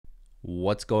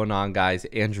What's going on, guys?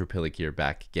 Andrew Piluk here,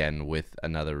 back again with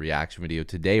another reaction video.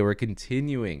 Today we're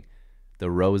continuing the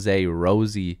ROSÉ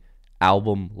ROSIE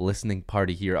album listening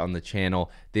party here on the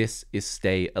channel. This is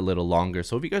Stay a Little Longer.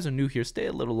 So if you guys are new here, stay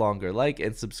a little longer, like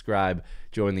and subscribe,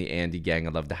 join the Andy gang.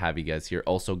 I'd love to have you guys here.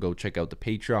 Also go check out the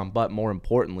Patreon, but more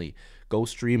importantly, go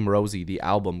stream ROSIE the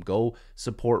album. Go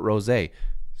support ROSÉ.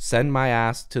 Send my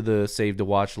ass to the save to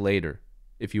watch later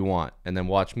if you want, and then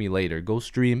watch me later. Go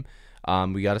stream.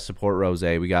 We gotta support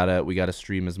ROSÉ. We gotta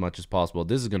stream as much as possible.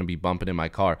 This is gonna be bumping in my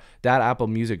car. That Apple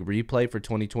Music replay for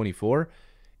 2024,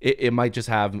 it might just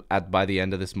have by the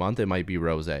end of this month, it might be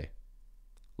ROSÉ.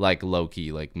 Like low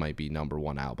key, like might be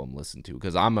 #1 album listened to,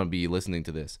 because I'm gonna be listening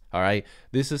to this. All right,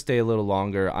 this is Stay a Little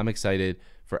Longer. I'm excited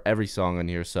for every song on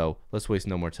here, so let's waste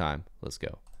no more time. Let's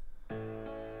go.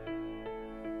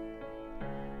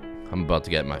 I'm about to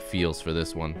get my feels for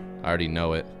this one. I already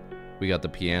know it. We got the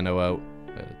piano out.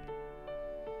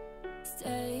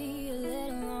 Stay a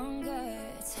little longer,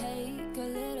 take a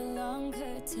little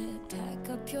longer to pack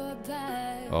up your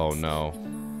bags. Oh no. You're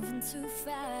moving too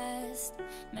fast,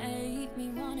 make me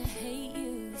wanna hate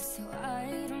you, so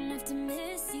I don't have to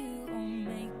miss you or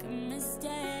make a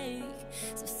mistake,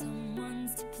 so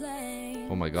someone's to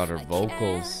blame. Oh my god, her vocals. I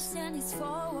can't stand these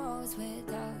four walls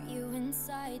without you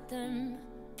inside them.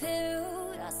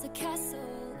 Build us a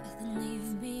castle, then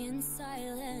leave me in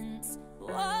silence.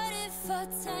 What if I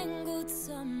tangled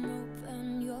some rope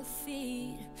on your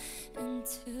feet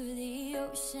into the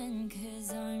ocean,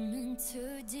 'cause I'm in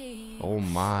too deep. Oh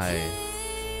my.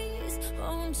 Please,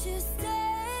 won't you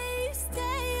stay a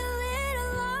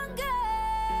little longer,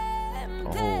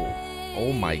 babe.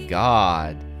 Oh my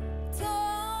god.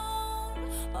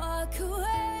 Don't walk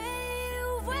away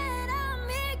when I'm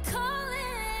here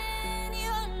calling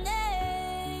your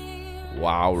name.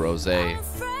 Wow, ROSÉ. I'm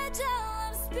fragile,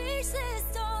 I'm speechless,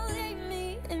 don't leave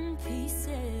me in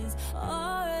pieces.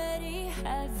 Already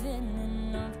having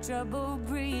enough trouble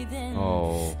breathing.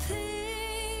 Oh.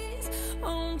 Please,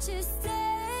 won't you stay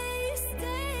a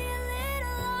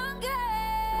little longer?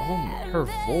 Oh, her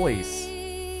voice.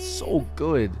 So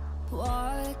good.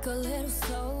 Walk a little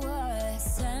slower,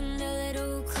 stand a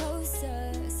little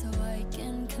closer, so I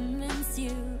can convince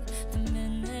you the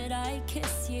minute I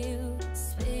kiss you.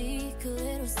 Speak a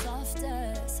little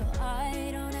softer, so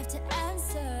I don't have to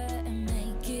answer, and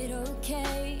make it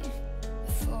okay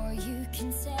before you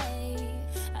can say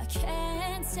I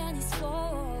can't stand these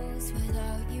walls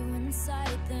without you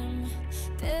inside them.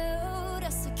 Build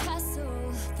us a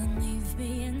castle, then leave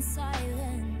me in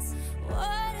silence.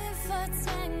 What if I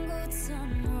tangled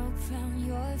some rope round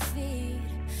your feet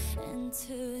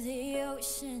into the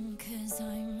ocean, 'cause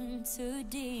I'm in too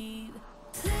deep.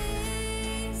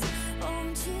 Please,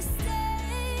 won't you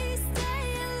stay a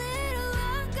little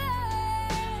longer?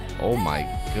 Oh my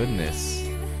goodness.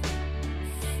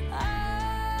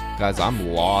 Guys, I'm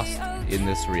lost in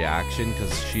this reaction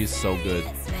because she's so good.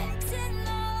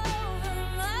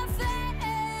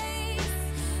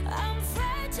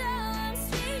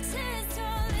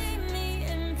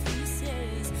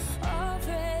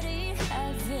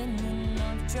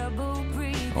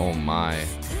 Oh my.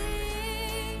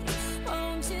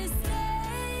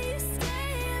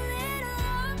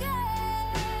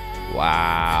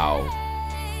 Wow.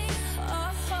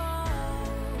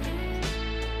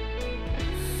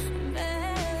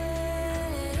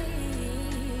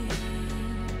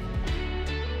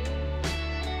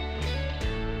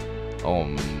 Oh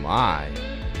my.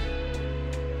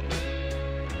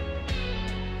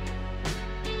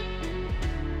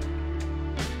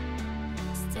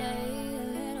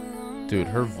 Dude,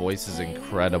 her voice is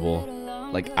incredible.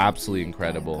 Like, absolutely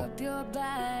incredible.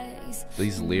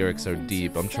 These lyrics are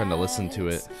deep. I'm trying to listen to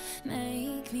it, so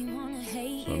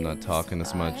I'm not talking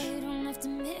as much.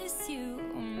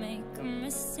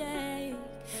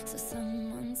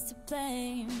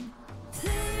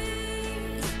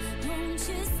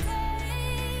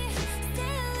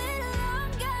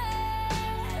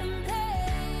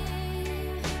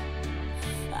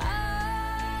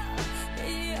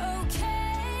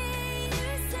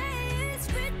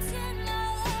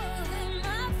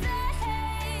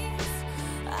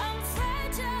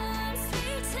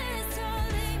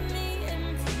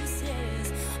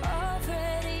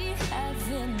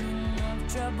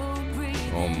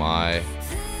 Oh my.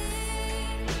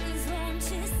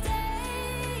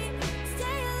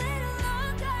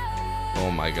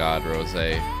 Oh my god,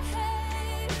 ROSÉ.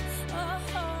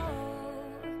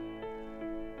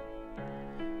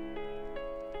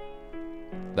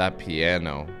 That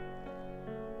piano.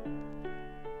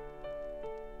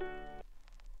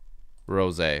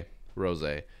 ROSÉ.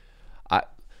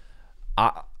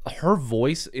 her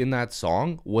voice in that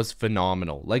song was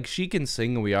phenomenal. Like, she can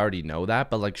sing, and we already know that,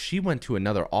 but like, she went to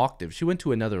another octave. She went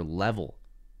to another level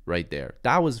right there.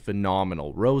 That was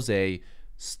phenomenal. ROSÉ,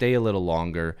 stay a little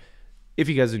longer. If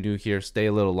you guys are new here, stay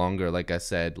a little longer. Like I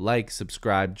said, like,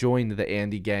 subscribe, join the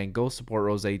Andy gang, go support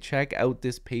ROSÉ. Check out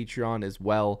this Patreon as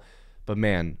well. But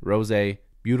man, ROSÉ,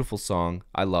 beautiful song.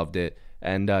 I loved it.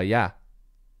 And yeah,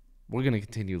 we're going to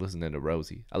continue listening to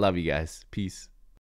Rosie. I love you guys. Peace.